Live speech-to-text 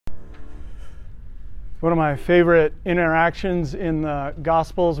One of my favorite interactions in the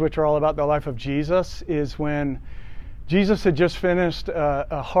Gospels, which are all about the life of Jesus, is when Jesus had just finished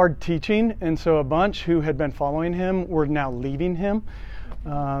a hard teaching, and so a bunch who had been following him were now leaving him.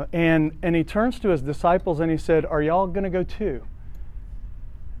 And he turns to his disciples and he said, "Are y'all going to go too?"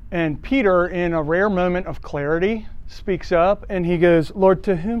 And Peter, in a rare moment of clarity, speaks up and he goes, "Lord,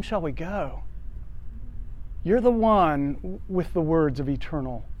 to whom shall we go? You're the one with the words of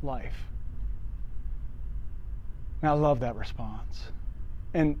eternal life." And I love that response.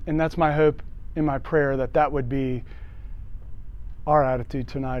 And that's my hope in my prayer, that would be our attitude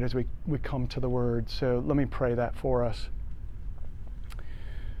tonight as we come to the Word. So let me pray that for us.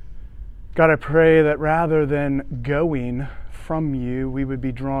 God, I pray that rather than going from you, we would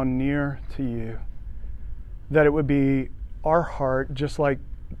be drawn near to you. That it would be our heart, just like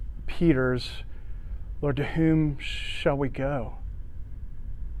Peter's, Lord, to whom shall we go?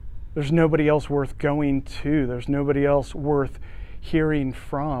 There's nobody else worth going to. There's nobody else worth hearing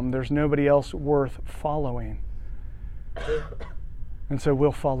from. There's nobody else worth following. And so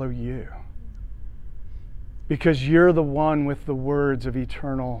we'll follow you. Because you're the one with the words of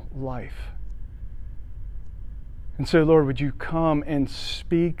eternal life. And so, Lord, would you come and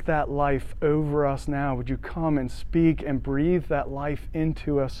speak that life over us now? Would you come and speak and breathe that life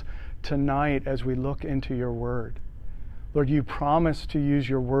into us tonight as we look into your word? Lord, you promised to use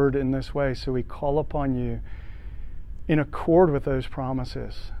your word in this way, so we call upon you in accord with those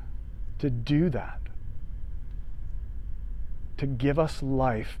promises to do that, to give us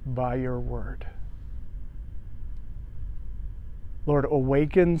life by your word. Lord,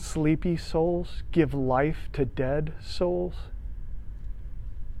 awaken sleepy souls, give life to dead souls.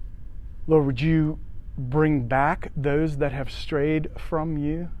 Lord, would you bring back those that have strayed from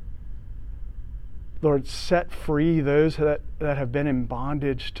you? Lord, set free those that have been in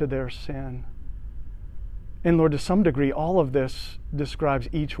bondage to their sin. And Lord, to some degree, all of this describes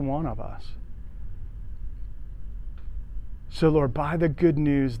each one of us. So Lord, by the good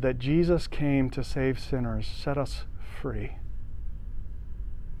news that Jesus came to save sinners, set us free.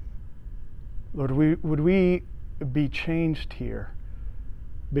 Lord, would we be changed here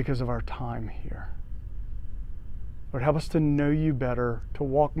because of our time here? Lord, help us to know you better, to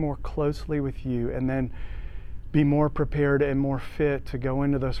walk more closely with you, and then be more prepared and more fit to go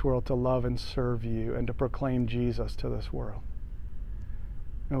into this world to love and serve you and to proclaim Jesus to this world.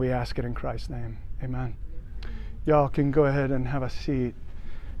 And we ask it in Christ's name. Amen. Y'all can go ahead and have a seat.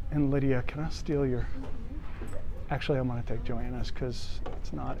 And Lydia, can I steal your... Actually, I'm going to take Joanna's because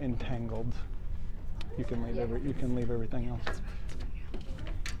it's not entangled. You can leave everything else.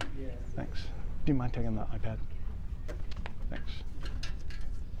 Thanks. Do you mind taking the iPad? Thanks.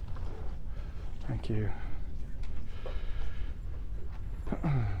 Thank you.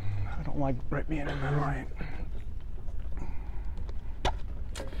 I don't like right being in the light.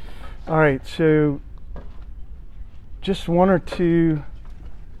 All right, so just one or two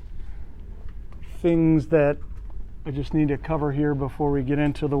things that I just need to cover here before we get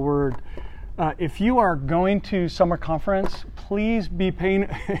into the Word. If you are going to summer conference, please be paying...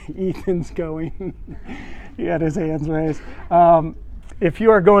 Ethan's going. He had his hands raised. If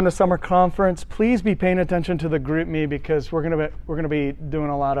you are going to summer conference, please be paying attention to the group me, because we're going to be doing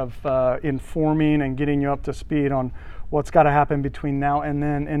a lot of informing and getting you up to speed on what's got to happen between now and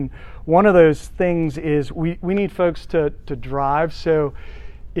then. And one of those things is we need folks to drive. So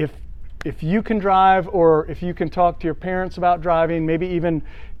if you can drive, or if you can talk to your parents about driving, maybe even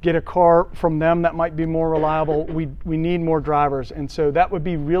get a car from them that might be more reliable, we need more drivers. And so that would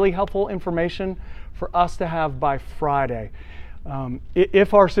be really helpful information for us to have by Friday.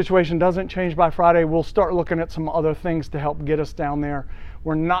 If our situation doesn't change by Friday, we'll start looking at some other things to help get us down there.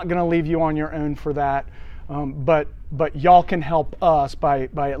 We're not going to leave you on your own for that, but y'all can help us by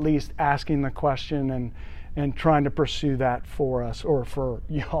at least asking the question and trying to pursue that for us, or for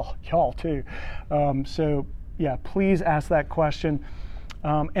y'all too. So yeah, please ask that question.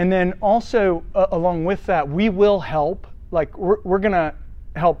 And then also along with that, we will help. Like we're going to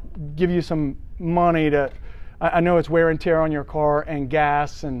help give you some money to... I know it's wear and tear on your car and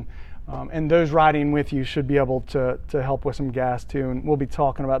gas, and those riding with you should be able to help with some gas too, and we'll be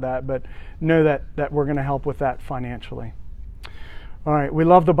talking about that, but know that we're going to help with that financially. All right, we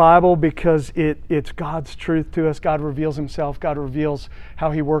love the Bible because it's God's truth to us. God reveals himself. God reveals how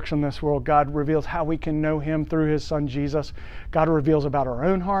he works in this world. God reveals how we can know him through his son Jesus. God reveals about our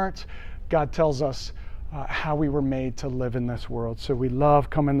own hearts. God tells us how we were made to live in this world. So we love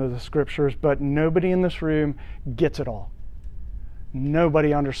coming to the scriptures, but nobody in this room gets it all.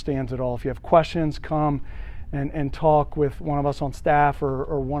 Nobody understands it all. If you have questions, come and talk with one of us on staff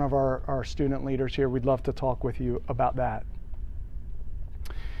or one of our student leaders here, we'd love to talk with you about that.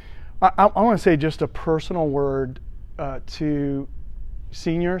 I want to say just a personal word to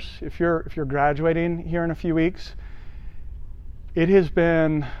seniors. If you're graduating here in a few weeks, it has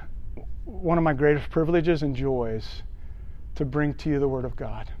been one of my greatest privileges and joys to bring to you the Word of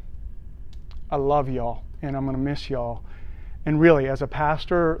God. I love y'all, and I'm going to miss y'all. And really, as a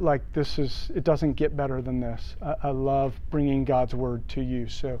pastor, it doesn't get better than this. I love bringing God's Word to you.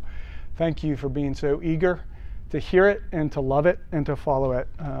 So thank you for being so eager to hear it and to love it and to follow it.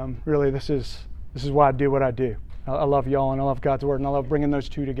 Really, this is why I do what I do. I love y'all, and I love God's Word, and I love bringing those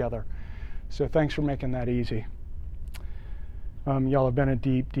two together. So thanks for making that easy. Y'all have been a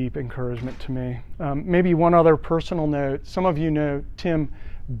deep, deep encouragement to me. Maybe one other personal note. Some of you know Tim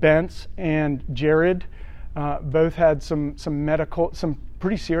Bentz and Jared both had some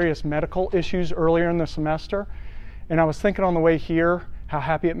pretty serious medical issues earlier in the semester. And I was thinking on the way here how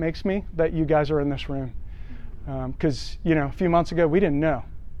happy it makes me that you guys are in this room. Because, a few months ago, we didn't know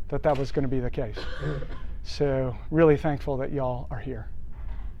that was going to be the case. So really thankful that y'all are here.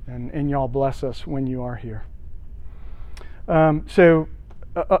 And y'all bless us when you are here. Kind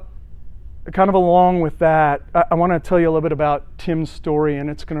of along with that, I want to tell you a little bit about Tim's story, and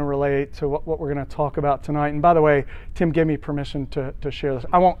it's going to relate to what we're going to talk about tonight. And by the way, Tim gave me permission to share this.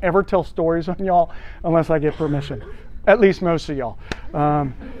 I won't ever tell stories on y'all unless I get permission, at least most of y'all.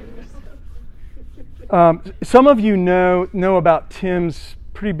 Some of you know about Tim's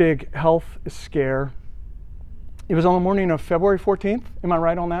pretty big health scare. It was on the morning of February 14th. Am I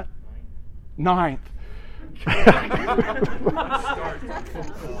right on that? 9th.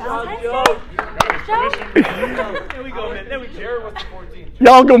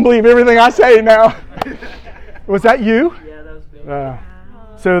 Y'all gonna believe everything I say now. Was that you? Yeah, that was me.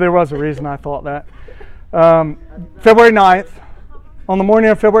 So there was a reason I thought that. February 9th, on the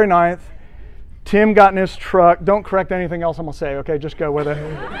morning of February 9th, Tim got in his truck. Don't correct anything else I'm gonna say, okay? Just go with it.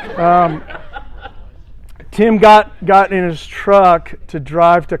 Tim got in his truck to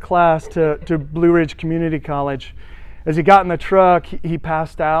drive to class to Blue Ridge Community College. As he got in the truck, he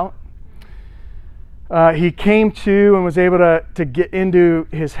passed out. He came to and was able to get into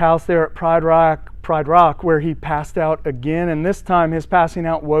his house there at Pride Rock, where he passed out again. And this time his passing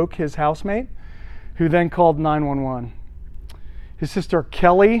out woke his housemate, who then called 911. His sister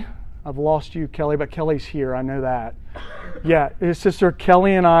Kelly, I've lost you, Kelly, but Kelly's here, I know that. Yeah, his sister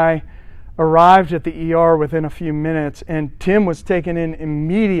Kelly and I arrived at the ER within a few minutes, and Tim was taken in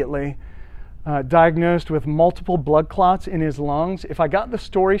immediately, diagnosed with multiple blood clots in his lungs. If I got the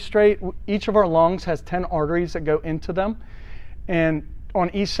story straight, each of our lungs has 10 arteries that go into them, and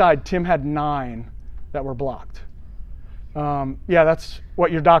on each side, Tim had 9 that were blocked. Yeah, that's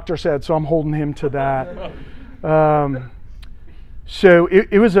what your doctor said, so I'm holding him to that. So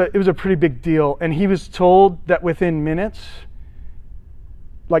it was a pretty big deal, and he was told that within minutes,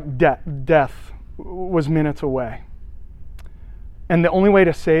 death was minutes away. And the only way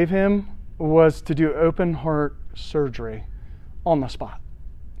to save him was to do open heart surgery on the spot.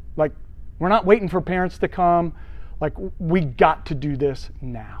 We're not waiting for parents to come. We got to do this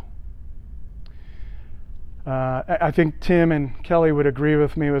now. I think Tim and Kelly would agree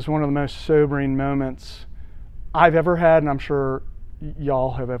with me. It was one of the most sobering moments I've ever had, and I'm sure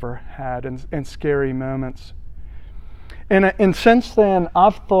y'all have ever had, and scary moments. And since then,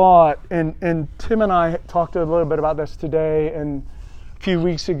 I've thought, and Tim and I talked a little bit about this today, and a few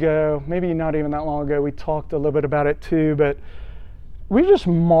weeks ago, maybe not even that long ago, we talked a little bit about it too, but we just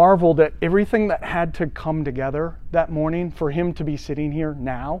marveled at everything that had to come together that morning for him to be sitting here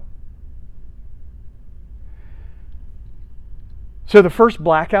now. So the first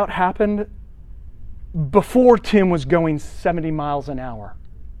blackout happened before Tim was going 70 miles an hour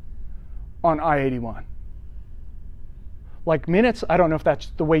on I-81. Minutes, I don't know if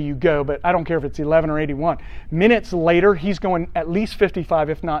that's the way you go, but I don't care if it's 11 or 81. Minutes later, he's going at least 55,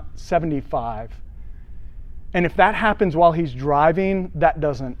 if not 75. And if that happens while he's driving, that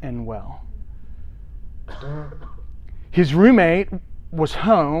doesn't end well. His roommate was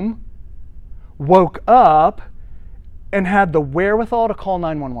home, woke up, and had the wherewithal to call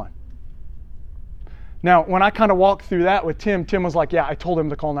 911. Now, when I kind of walked through that with Tim was like, yeah, I told him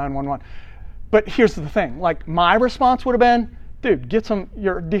to call 911. But here's the thing, my response would have been, dude,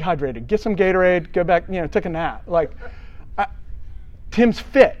 you're dehydrated, get some Gatorade, go back, take a nap. Tim's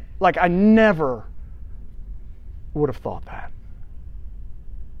fit. I never would have thought that.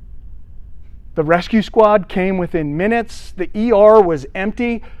 The rescue squad came within minutes. The ER was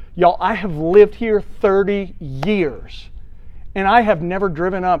empty. Y'all, I have lived here 30 years, and I have never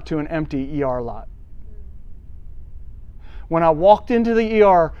driven up to an empty ER lot. When I walked into the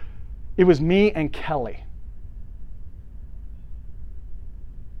ER, it was me and Kelly.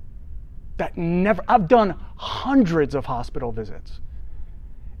 I've done hundreds of hospital visits,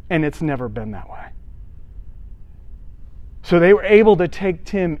 and it's never been that way. So they were able to take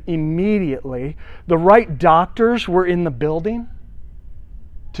Tim immediately. The right doctors were in the building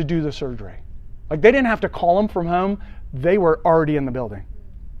to do the surgery. Like, they didn't have to call him from home. They were already in the building.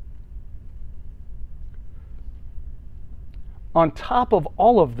 On top of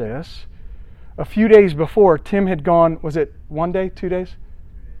all of this, a few days before, Tim had gone, was it 1 day, 2 days?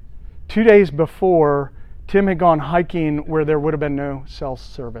 2 days before, Tim had gone hiking where there would have been no cell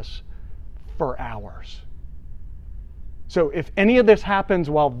service for hours. So if any of this happens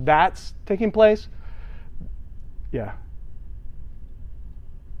while that's taking place, yeah.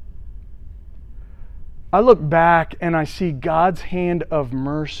 I look back and I see God's hand of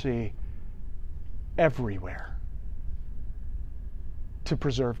mercy everywhere to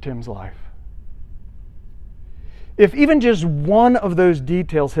preserve Tim's life. If even just one of those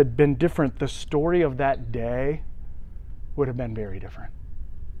details had been different, the story of that day would have been very different.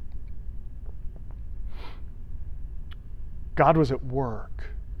 God was at work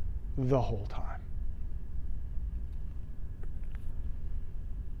the whole time.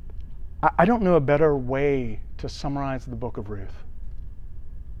 I don't know a better way to summarize the book of Ruth.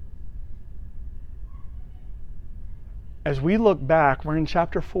 As we look back, we're in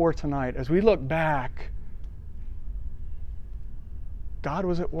chapter 4 tonight. As we look back, God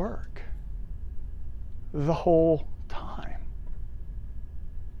was at work the whole time.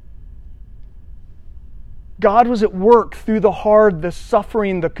 God was at work through the hard, the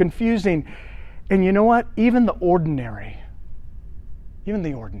suffering, the confusing. And you know what? Even the ordinary,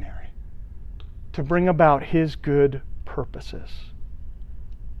 to bring about His good purposes.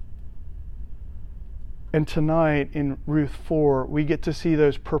 And tonight in Ruth 4, we get to see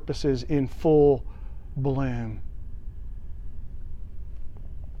those purposes in full bloom.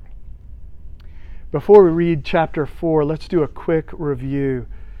 Before we read chapter 4, let's do a quick review.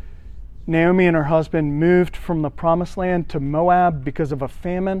 Naomi and her husband moved from the promised land to Moab because of a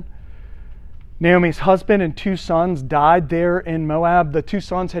famine. Naomi's husband and 2 sons died there in Moab. The 2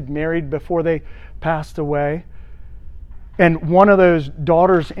 sons had married before they passed away. And one of those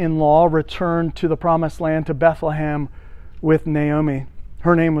daughters-in-law returned to the promised land, to Bethlehem, with Naomi.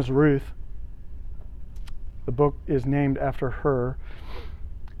 Her name was Ruth. The book is named after her.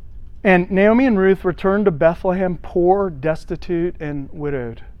 And Naomi and Ruth returned to Bethlehem poor, destitute, and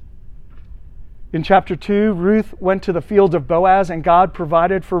widowed. In chapter 2, Ruth went to the fields of Boaz, and God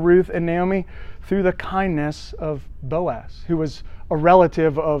provided for Ruth and Naomi through the kindness of Boaz, who was a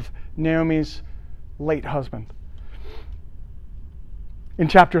relative of Naomi's late husband. In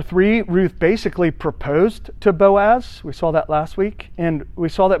chapter 3, Ruth basically proposed to Boaz. We saw that last week. And we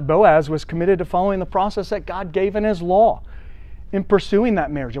saw that Boaz was committed to following the process that God gave in His law in pursuing that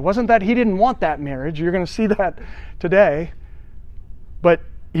marriage. It wasn't that he didn't want that marriage. You're going to see that today. But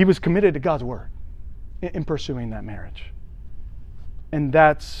he was committed to God's word in pursuing that marriage. And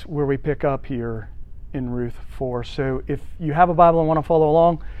that's where we pick up here in Ruth 4. So if you have a Bible and want to follow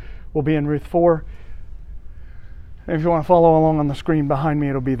along, we'll be in Ruth 4. And if you want to follow along on the screen behind me,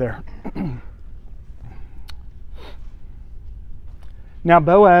 it'll be there. Now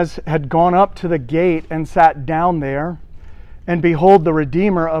Boaz had gone up to the gate and sat down there, and behold, the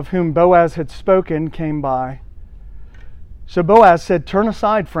Redeemer of whom Boaz had spoken came by. So Boaz said, "Turn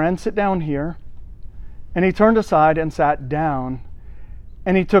aside, friend, sit down here." And he turned aside and sat down.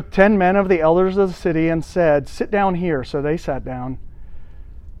 And he took 10 men of the elders of the city and said, "Sit down here." So they sat down.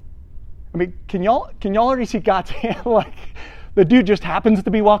 I mean, can y'all already see God's hand? Like, the dude just happens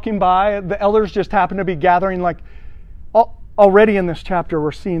to be walking by. The elders just happen to be gathering. Like, already in this chapter,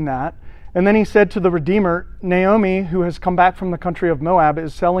 we're seeing that. And then he said to the Redeemer, "Naomi, who has come back from the country of Moab,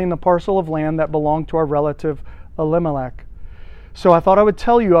 is selling the parcel of land that belonged to our relative Elimelech. So I thought I would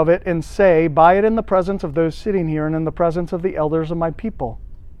tell you of it and say, buy it in the presence of those sitting here and in the presence of the elders of my people.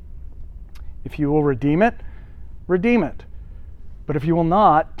 If you will redeem it, redeem it. But if you will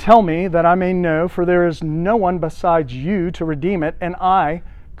not, tell me that I may know, for there is no one besides you to redeem it, and I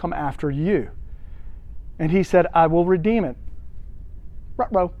come after you." And he said, "I will redeem it."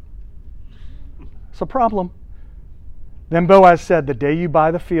 Ruh-roh. It's a problem. Then Boaz said, "The day you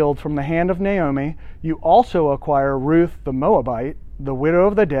buy the field from the hand of Naomi, you also acquire Ruth the Moabite, the widow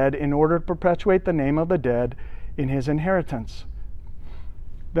of the dead, in order to perpetuate the name of the dead in his inheritance."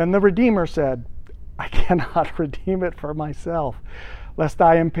 Then the Redeemer said, "I cannot redeem it for myself, lest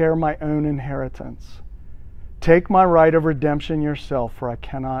I impair my own inheritance. Take my right of redemption yourself, for I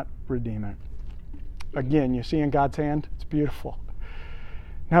cannot redeem it." Again, you see in God's hand? It's beautiful.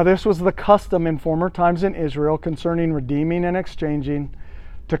 Now this was the custom in former times in Israel concerning redeeming and exchanging.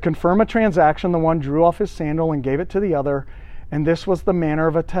 To confirm a transaction, the one drew off his sandal and gave it to the other, and this was the manner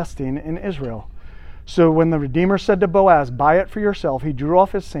of attesting in Israel. So when the Redeemer said to Boaz, "Buy it for yourself," he drew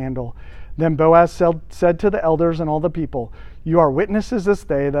off his sandal. Then Boaz said to the elders and all the people, "You are witnesses this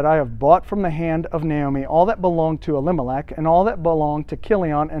day that I have bought from the hand of Naomi all that belonged to Elimelech and all that belonged to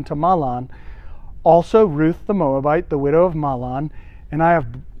Chilion and to Mahlon, also Ruth the Moabite, the widow of Mahlon, and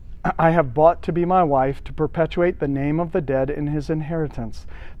I have bought to be my wife to perpetuate the name of the dead in his inheritance,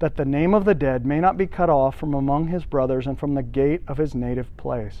 that the name of the dead may not be cut off from among his brothers and from the gate of his native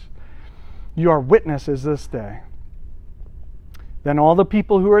place. You are witnesses this day." Then all the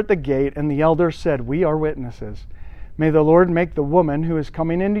people who were at the gate and the elders said, "We are witnesses. May the Lord make the woman who is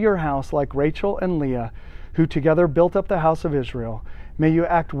coming into your house like Rachel and Leah, who together built up the house of Israel. May you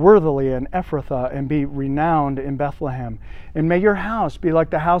act worthily in Ephrathah and be renowned in Bethlehem. And may your house be like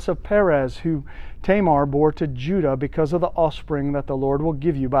the house of Perez, who Tamar bore to Judah, because of the offspring that the Lord will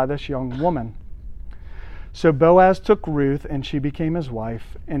give you by this young woman." So Boaz took Ruth, and she became his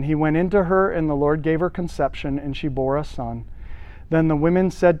wife. And he went into her, and the Lord gave her conception, and she bore a son. Then the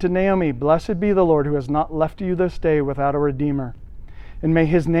women said to Naomi, "Blessed be the Lord, who has not left you this day without a redeemer. And may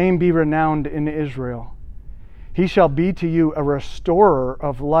his name be renowned in Israel. He shall be to you a restorer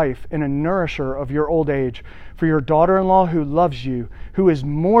of life and a nourisher of your old age. For your daughter-in-law who loves you, who is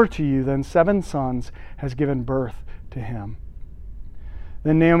more to you than 7 sons, has given birth to him."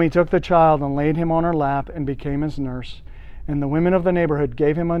 Then Naomi took the child and laid him on her lap and became his nurse. And the women of the neighborhood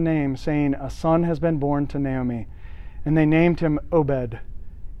gave him a name, saying, "A son has been born to Naomi." And they named him Obed.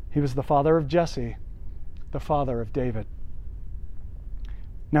 He was the father of Jesse, the father of David.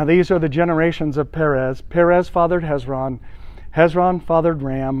 Now these are the generations of Perez. Perez fathered Hezron. Hezron fathered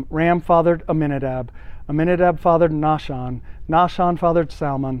Ram. Ram fathered Amminadab. Amminadab fathered Nahshon. Nahshon fathered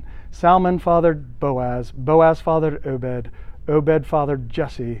Salmon. Salmon fathered Boaz. Boaz fathered Obed. Obed fathered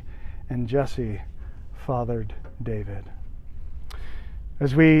Jesse. And Jesse fathered David.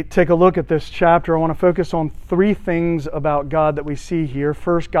 As we take a look at this chapter, I want to focus on 3 things about God that we see here.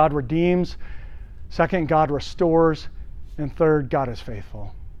 First, God redeems. Second, God restores. And third, God is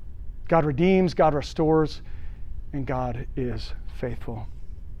faithful. God redeems, God restores, and God is faithful.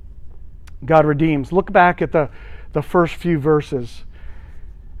 God redeems. Look back at the first few verses.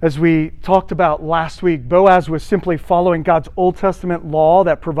 As we talked about last week, Boaz was simply following God's Old Testament law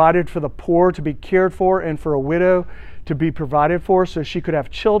that provided for the poor to be cared for and for a widow to be provided for so she could have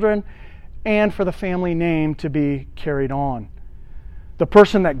children and for the family name to be carried on. The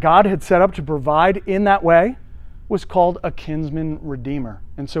person that God had set up to provide in that way was called a kinsman redeemer.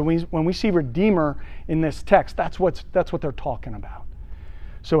 And so when we see redeemer in this text, that's what they're talking about.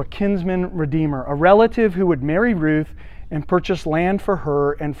 So a kinsman redeemer, a relative who would marry Ruth and purchase land for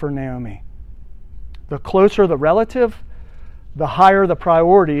her and for Naomi. The closer the relative, the higher the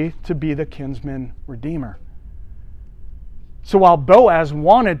priority to be the kinsman redeemer. So while Boaz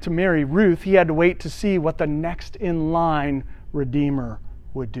wanted to marry Ruth, he had to wait to see what the next in line redeemer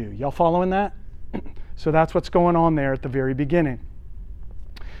would do. Y'all following that? So that's what's going on there at the very beginning.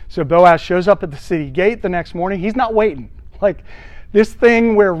 So Boaz shows up at the city gate the next morning. He's not waiting. Like this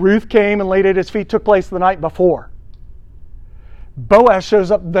thing where Ruth came and laid at his feet took place the night before. Boaz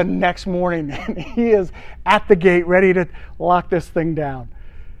shows up the next morning and he is at the gate ready to lock this thing down.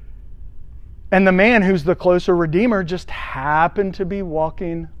 And the man who's the closer redeemer just happened to be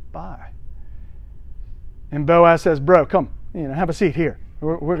walking by. And Boaz says, "Bro, come, have a seat here.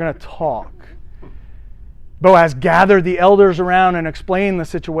 We're going to talk." Boaz gathered the elders around and explained the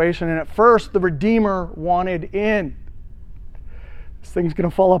situation. And at first, the Redeemer wanted in. This thing's going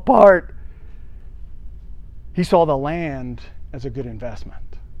to fall apart. He saw the land as a good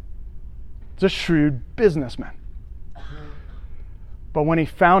investment. He's a shrewd businessman. But when he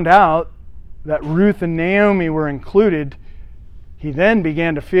found out that Ruth and Naomi were included, he then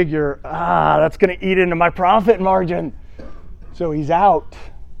began to figure, that's going to eat into my profit margin. So he's out.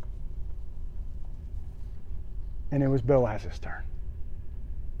 And it was Boaz's turn.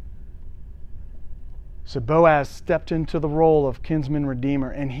 So Boaz stepped into the role of kinsman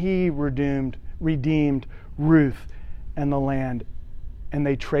redeemer, and he redeemed Ruth and the land, and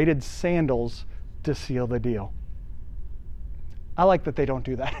they traded sandals to seal the deal. I like that they don't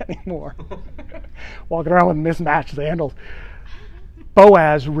do that anymore. Walking around with mismatched sandals.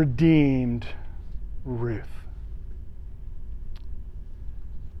 Boaz redeemed Ruth.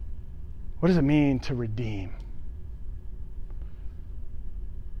 What does it mean to redeem?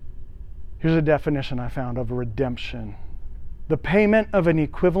 Here's a definition I found of redemption. the payment of an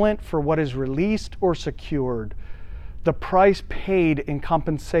equivalent for what is released or secured, the price paid in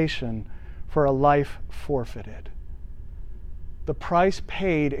compensation for a life forfeited. The price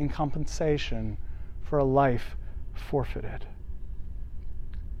paid in compensation for a life forfeited.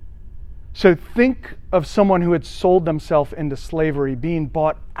 So think of someone who had sold themselves into slavery, being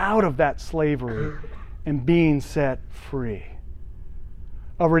bought out of that slavery and being set free.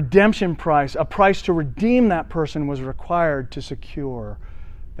 A redemption price, a price to redeem that person, was required to secure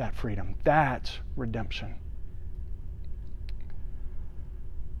that freedom. That's redemption.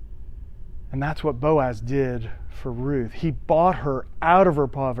 And that's what Boaz did for Ruth. He bought her out of her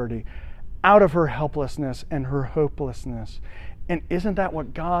poverty, out of her helplessness and her hopelessness. And isn't that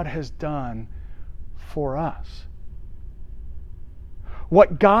what God has done for us?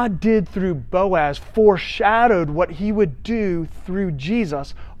 What God did through Boaz foreshadowed what He would do through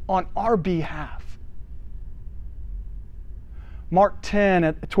Jesus on our behalf. Mark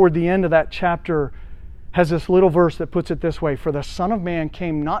 10, toward the end of that chapter, has this little verse that puts it this way: "For the Son of Man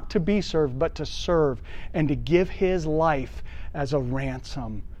came not to be served, but to serve, and to give His life as a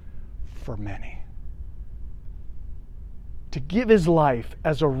ransom for many." To give His life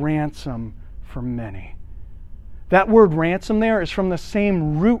as a ransom for many. That word ransom there is from the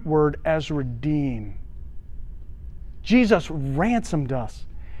same root word as redeem. Jesus ransomed us.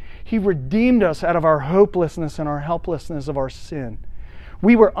 He redeemed us out of our hopelessness and our helplessness of our sin.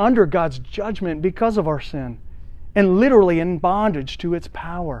 We were under God's judgment because of our sin, and literally in bondage to its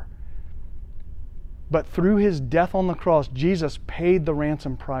power. But through His death on the cross, Jesus paid the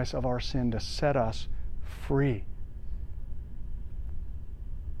ransom price of our sin to set us free.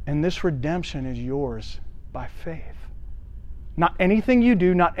 And this redemption is yours by faith. Not anything you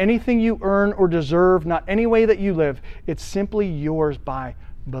do, not anything you earn or deserve, not any way that you live. It's simply yours by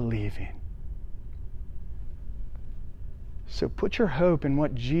believing. So put your hope in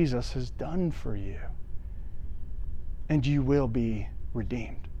what Jesus has done for you, and you will be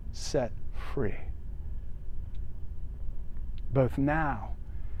redeemed, set free, both now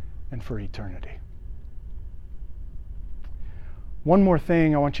and for eternity. One more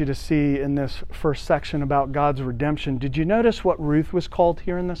thing I want you to see in this first section about God's redemption. Did you notice what Ruth was called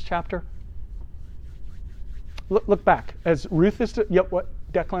here in this chapter? Look back. As Ruth is... what?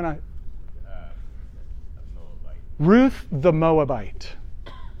 Declan? Ruth the Moabite.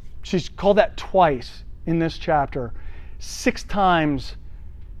 She's called that twice in this chapter. 6 times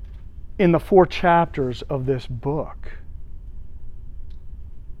in the 4 chapters of this book.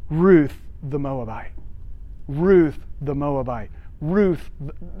 Ruth the Moabite. Ruth the Moabite. Ruth,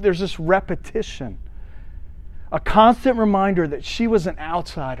 there's this repetition. A constant reminder that she was an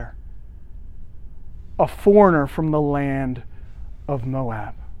outsider. A foreigner from the land of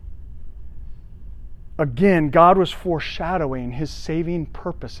Moab. Again, God was foreshadowing His saving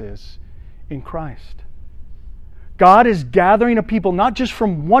purposes in Christ. God is gathering a people not just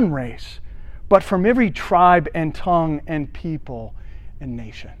from one race, but from every tribe and tongue and people and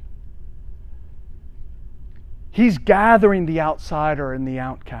nation. He's gathering the outsider and the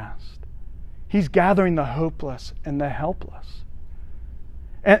outcast. He's gathering the hopeless and the helpless.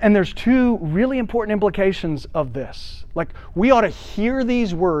 And there's 2 really important implications of this. Like, we ought to hear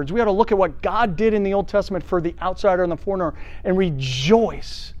these words. We ought to look at what God did in the Old Testament for the outsider and the foreigner and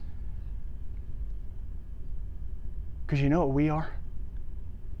rejoice. Because you know what we are?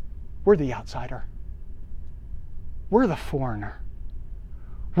 We're the outsider. We're the foreigner.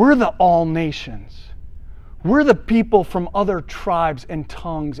 We're the all nations. We're the people from other tribes and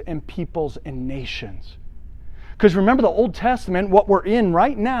tongues and peoples and nations. Because remember, the Old Testament, what we're in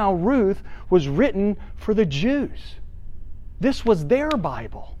right now, Ruth, was written for the Jews. This was their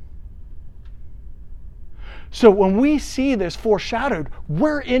Bible. So when we see this foreshadowed,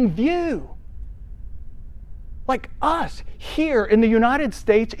 we're in view. Like us here in the United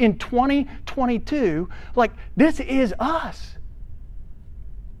States in 2022, like this is us.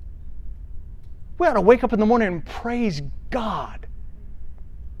 We ought to wake up in the morning and praise God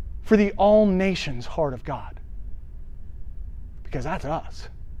for the all nations heart of God. Because that's us.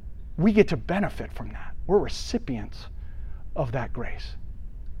 We get to benefit from that. We're recipients of that grace.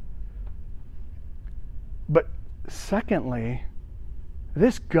 But secondly,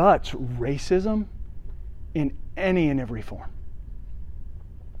 this guts racism in any and every form.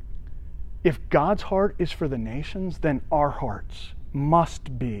 If God's heart is for the nations, then our hearts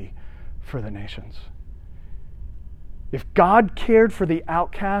must be for the nations. If God cared for the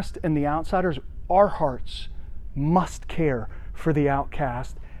outcast and the outsiders, our hearts must care for the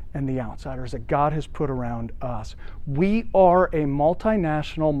outcast and the outsiders that God has put around us. We are a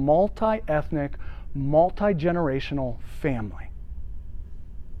multinational, multi-ethnic, multi-generational family.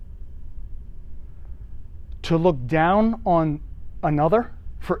 To look down on another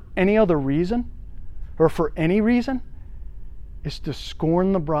for any other reason, or for any reason, is to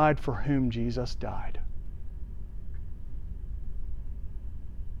scorn the bride for whom Jesus died.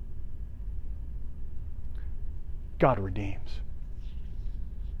 God redeems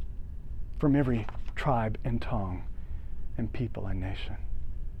from every tribe and tongue and people and nation.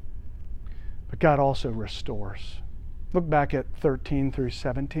 But God also restores. Look back at 13 through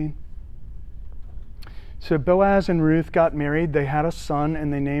 17. So Boaz and Ruth got married. They had a son,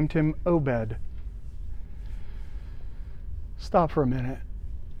 and they named him Obed. Stop for a minute.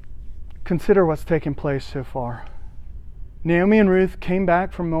 Consider what's taken place so far. Naomi and Ruth came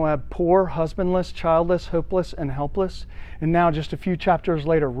back from Moab poor, husbandless, childless, hopeless, and helpless. And now, just a few chapters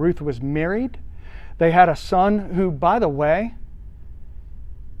later, Ruth was married. They had a son who, by the way,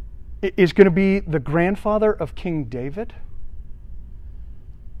 is going to be the grandfather of King David.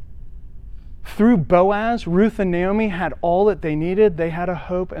 Through Boaz, Ruth and Naomi had all that they needed. They had a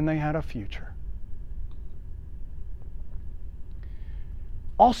hope and they had a future.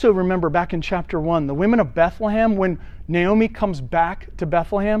 Also remember back in chapter 1, the women of Bethlehem, when Naomi comes back to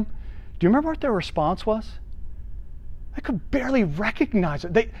Bethlehem, do you remember what their response was? They could barely recognize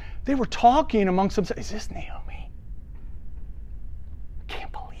it. They were talking amongst themselves. Is this Naomi? I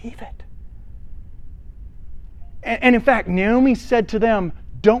can't believe it. And in fact, Naomi said to them,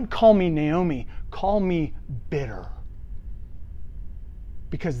 don't call me Naomi, call me bitter.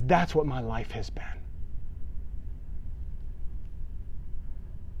 Because that's what my life has been.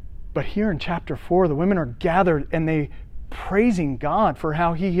 But here in chapter 4, the women are gathered and they praising God for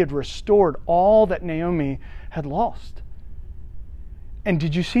how He had restored all that Naomi had lost. And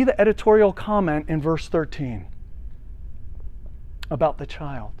did you see the editorial comment in verse 13 about the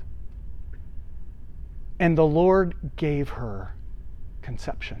child? And the Lord gave her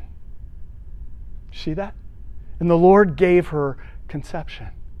conception. See that? And the Lord gave her conception.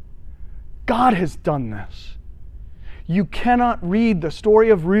 God has done this. You cannot read the story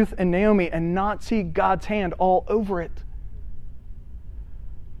of Ruth and Naomi and not see God's hand all over it.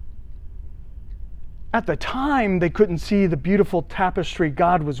 At the time, they couldn't see the beautiful tapestry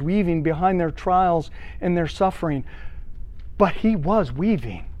God was weaving behind their trials and their suffering. But He was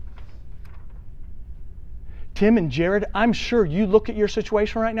weaving. Tim and Jared, I'm sure you look at your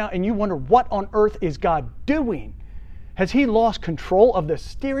situation right now and you wonder, what on earth is God doing? Has He lost control of the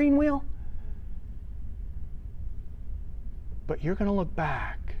steering wheel? But you're going to look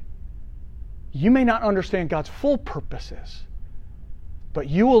back. You may not understand God's full purposes, but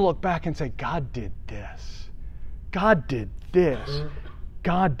you will look back and say, God did this. God did this.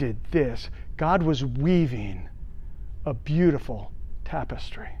 God did this. God was weaving a beautiful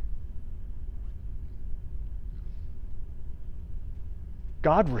tapestry.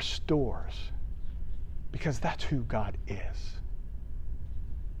 God restores because that's who God is.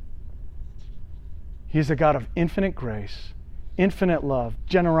 He is a God of infinite grace, infinite love,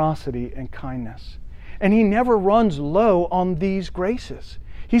 generosity, and kindness. And He never runs low on these graces.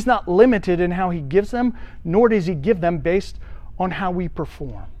 He's not limited in how He gives them, nor does He give them based on how we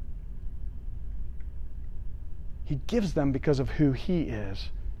perform. He gives them because of who He is,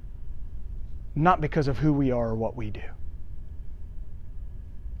 not because of who we are or what we do.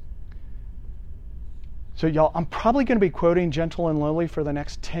 So y'all, I'm probably going to be quoting Gentle and Lowly for the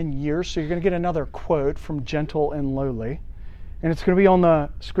next 10 years. So you're going to get another quote from Gentle and Lowly. And it's going to be on the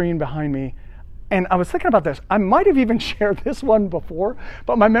screen behind me. And I was thinking about this. I might have even shared this one before,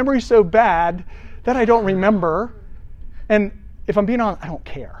 but my memory's so bad that I don't remember. And if I'm being honest, I don't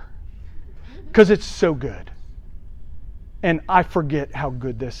care. Because it's so good. And I forget how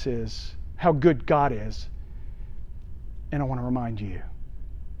good this is, how good God is. And I want to remind you.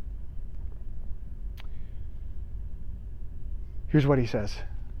 Here's what he says.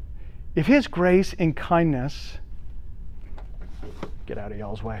 If His grace and kindness, get out of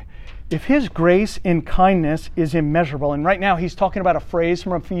y'all's way. If His grace and kindness is immeasurable, and right now he's talking about a phrase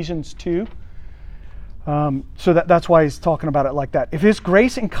from Ephesians 2. So that's why he's talking about it like that. If His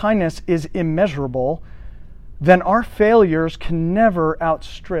grace and kindness is immeasurable, then our failures can never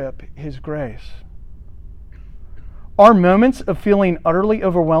outstrip His grace. Our moments of feeling utterly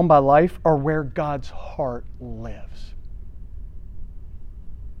overwhelmed by life are where God's heart lives.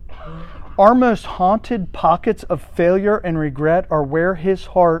 Our most haunted pockets of failure and regret are where His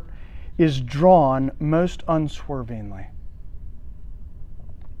heart is drawn most unswervingly.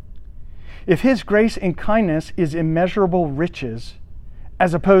 If His grace and kindness is immeasurable riches,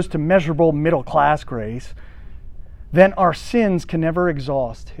 as opposed to measurable middle-class grace, then our sins can never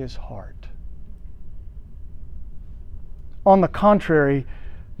exhaust His heart. On the contrary,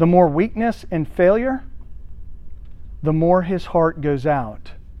 the more weakness and failure, the more his heart goes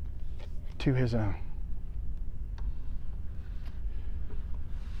out to his own.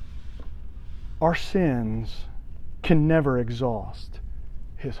 Our sins can never exhaust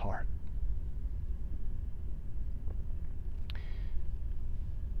his heart.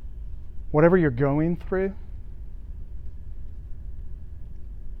 Whatever you're going through,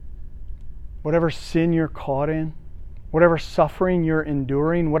 whatever sin you're caught in, whatever suffering you're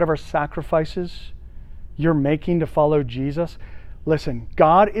enduring, whatever sacrifices you're making to follow Jesus, listen,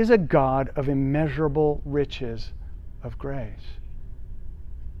 God is a God of immeasurable riches of grace.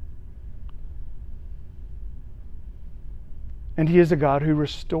 And He is a God who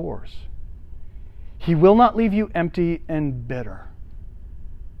restores. He will not leave you empty and bitter.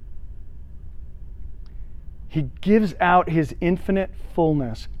 He gives out His infinite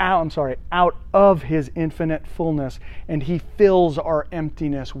fullness, out of His infinite fullness, and He fills our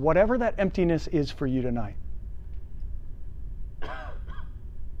emptiness, whatever that emptiness is for you tonight.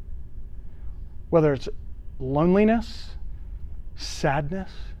 Whether it's loneliness,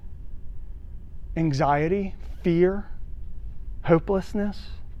 sadness, anxiety, fear, hopelessness,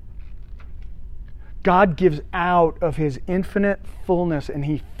 God gives out of His infinite fullness and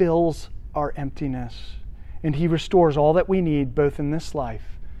He fills our emptiness. And He restores all that we need, both in this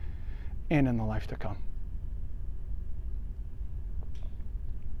life and in the life to come.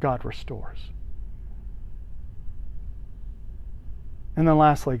 God restores. And then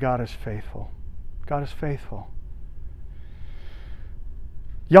lastly, God is faithful. God is faithful.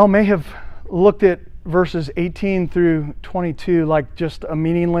 Y'all may have looked at verses 18 through 22 like just a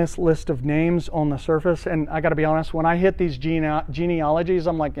meaningless list of names on the surface. And I got to be honest, when I hit these genealogies,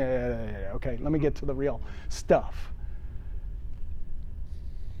 I'm like, okay, let me get to the real stuff.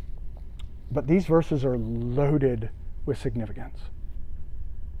 But these verses are loaded with significance.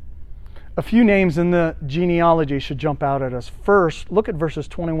 A few names in the genealogy should jump out at us. First, look at verses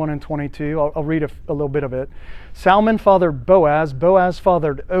 21 and 22. I'll read a little bit of it. Salmon fathered Boaz, Boaz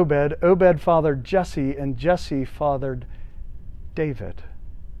fathered Obed, Obed fathered Jesse, and Jesse fathered David.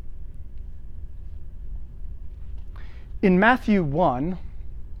 In Matthew 1,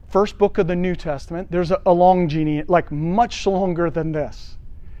 first book of the New Testament, there's a long genealogy, like much longer than this.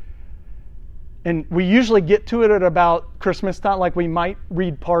 And we usually get to it at about Christmas time, like we might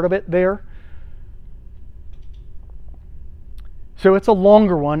read part of it there. So it's a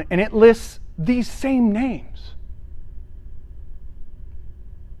longer one, and it lists these same names.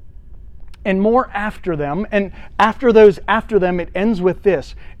 And more after them, and after those after them, it ends with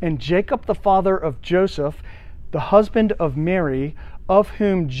this. And Jacob, the father of Joseph, the husband of Mary, of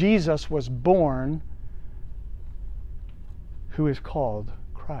whom Jesus was born, who is called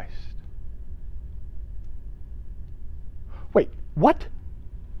Christ. Wait, what?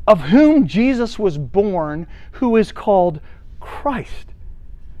 Of whom Jesus was born, who is called Christ.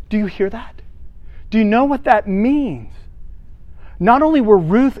 Do you hear that? Do you know what that means? Not only were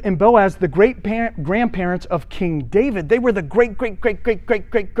Ruth and Boaz the great-grandparents of King David, they were the great,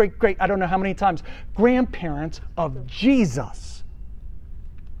 I don't know how many times, grandparents of Jesus,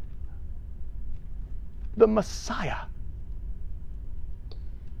 the Messiah.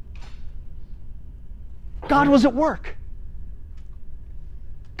 God was at work.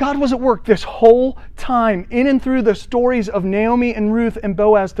 God was at work this whole time, in and through the stories of Naomi and Ruth and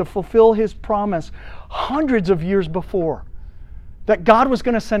Boaz, to fulfill His promise hundreds of years before, that God was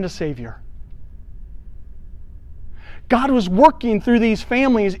going to send a Savior. God was working through these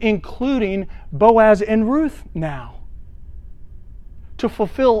families, including Boaz and Ruth now, to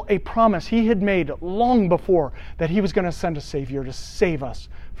fulfill a promise He had made long before, that He was going to send a Savior to save us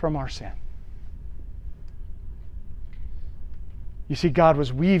from our sin. You see, God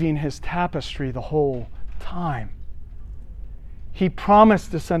was weaving His tapestry the whole time. He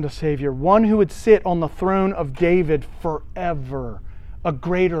promised to send a Savior, one who would sit on the throne of David forever, a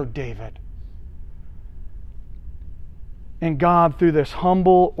greater David. And God, through this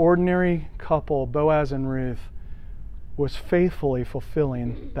humble, ordinary couple, Boaz and Ruth, was faithfully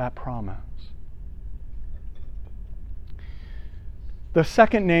fulfilling that promise. The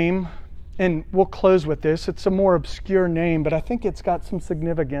second name, and we'll close with this, it's a more obscure name, but I think it's got some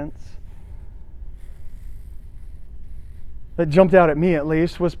significance, that jumped out at me at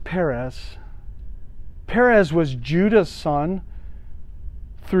least, was Perez. Perez was Judah's son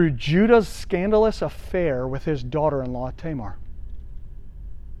through Judah's scandalous affair with his daughter-in-law Tamar.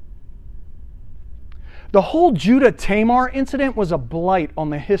 The whole Judah-Tamar incident was a blight on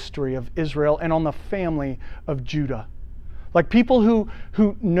the history of Israel and on the family of Judah. Like people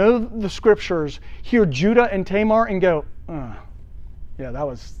who know the scriptures hear Judah and Tamar and go, yeah, that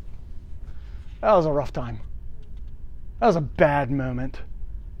was a rough time. That was a bad moment.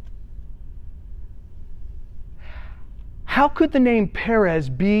 How could the name Perez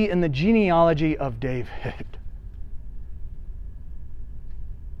be in the genealogy of David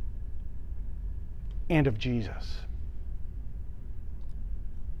and of Jesus?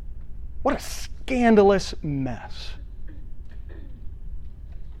 What a scandalous mess.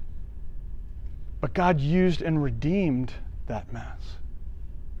 But God used and redeemed that mess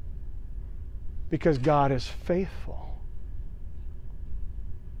because God is faithful.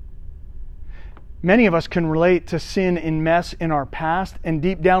 Many of us can relate to sin and mess in our past, and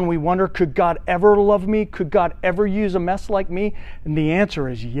deep down we wonder, could God ever love me? Could God ever use a mess like me? And the answer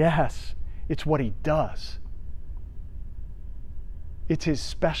is yes. It's what He does. It's His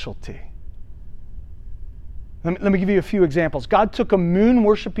specialty. Let me give you a few examples. God took a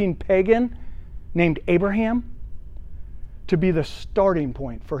moon-worshiping pagan named Abraham to be the starting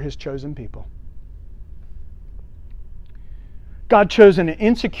point for His chosen people. God chose an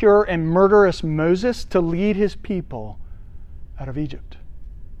insecure and murderous Moses to lead His people out of Egypt.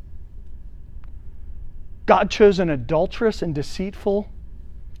 God chose an adulterous and deceitful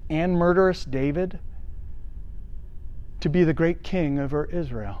and murderous David to be the great king over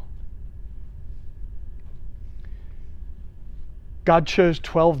Israel. God chose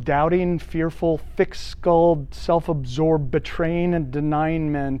 12 doubting, fearful, thick-skulled, self-absorbed, betraying, and denying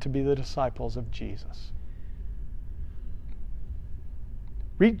men to be the disciples of Jesus.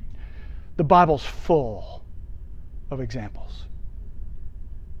 Read, the Bible's full of examples.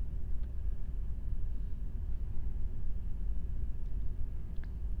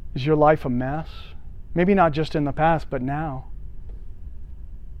 Is your life a mess? Maybe not just in the past, but now.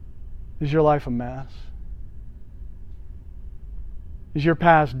 Is your life a mess? Is your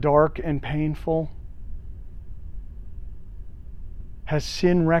past dark and painful? Has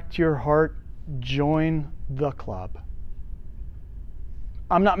sin wrecked your heart? Join the club.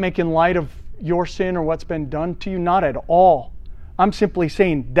 I'm not making light of your sin or what's been done to you, not at all. I'm simply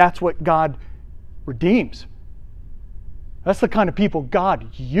saying that's what God redeems. That's the kind of people God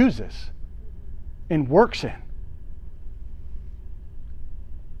uses and works in.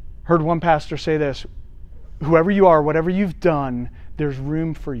 Heard one pastor say this, whoever you are, whatever you've done, there's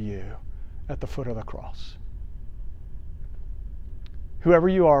room for you at the foot of the cross. Whoever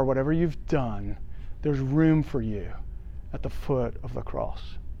you are, whatever you've done, there's room for you at the foot of the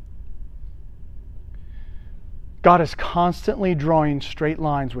cross. God is constantly drawing straight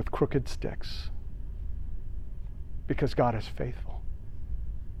lines with crooked sticks because God is faithful.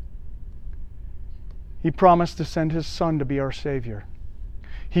 He promised to send His Son to be our Savior.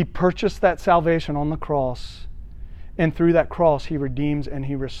 He purchased that salvation on the cross, and through that cross He redeems and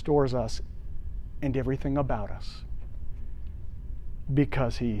He restores us and everything about us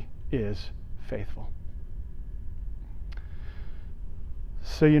because He is faithful.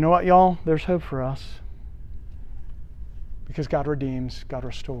 So you know what, y'all? There's hope for us. Because God redeems, God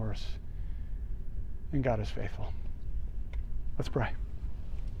restores, and God is faithful. Let's pray.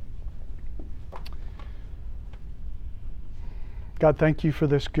 God, thank You for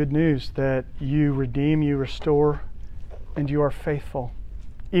this good news that You redeem, You restore, and You are faithful.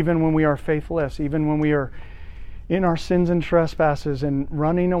 Even when we are faithless, even when we are in our sins and trespasses and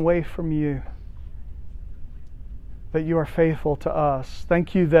running away from You, that You are faithful to us.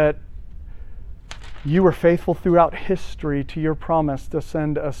 Thank You that You were faithful throughout history to Your promise to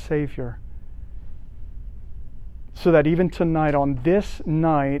send a Savior. So that even tonight, on this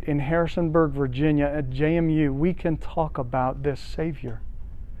night in Harrisonburg, Virginia, at JMU, we can talk about this Savior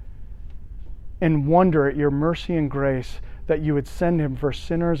and wonder at Your mercy and grace that You would send Him for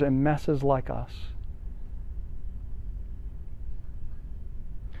sinners and messes like us.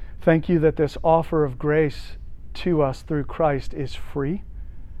 Thank You that this offer of grace to us through Christ is free.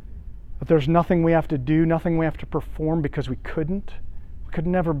 That there's nothing we have to do, nothing we have to perform because we couldn't. We could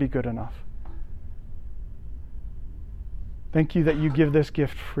never be good enough. Thank You that You give this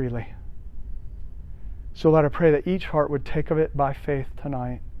gift freely. So Lord, I pray that each heart would take of it by faith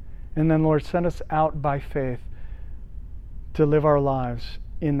tonight. And then, Lord, send us out by faith to live our lives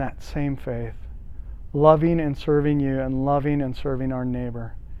in that same faith, loving and serving You and loving and serving our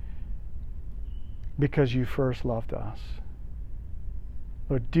neighbor because You first loved us.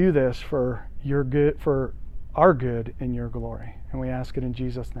 Lord, do this for Your good, for our good and Your glory. And we ask it in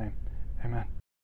Jesus' name. Amen.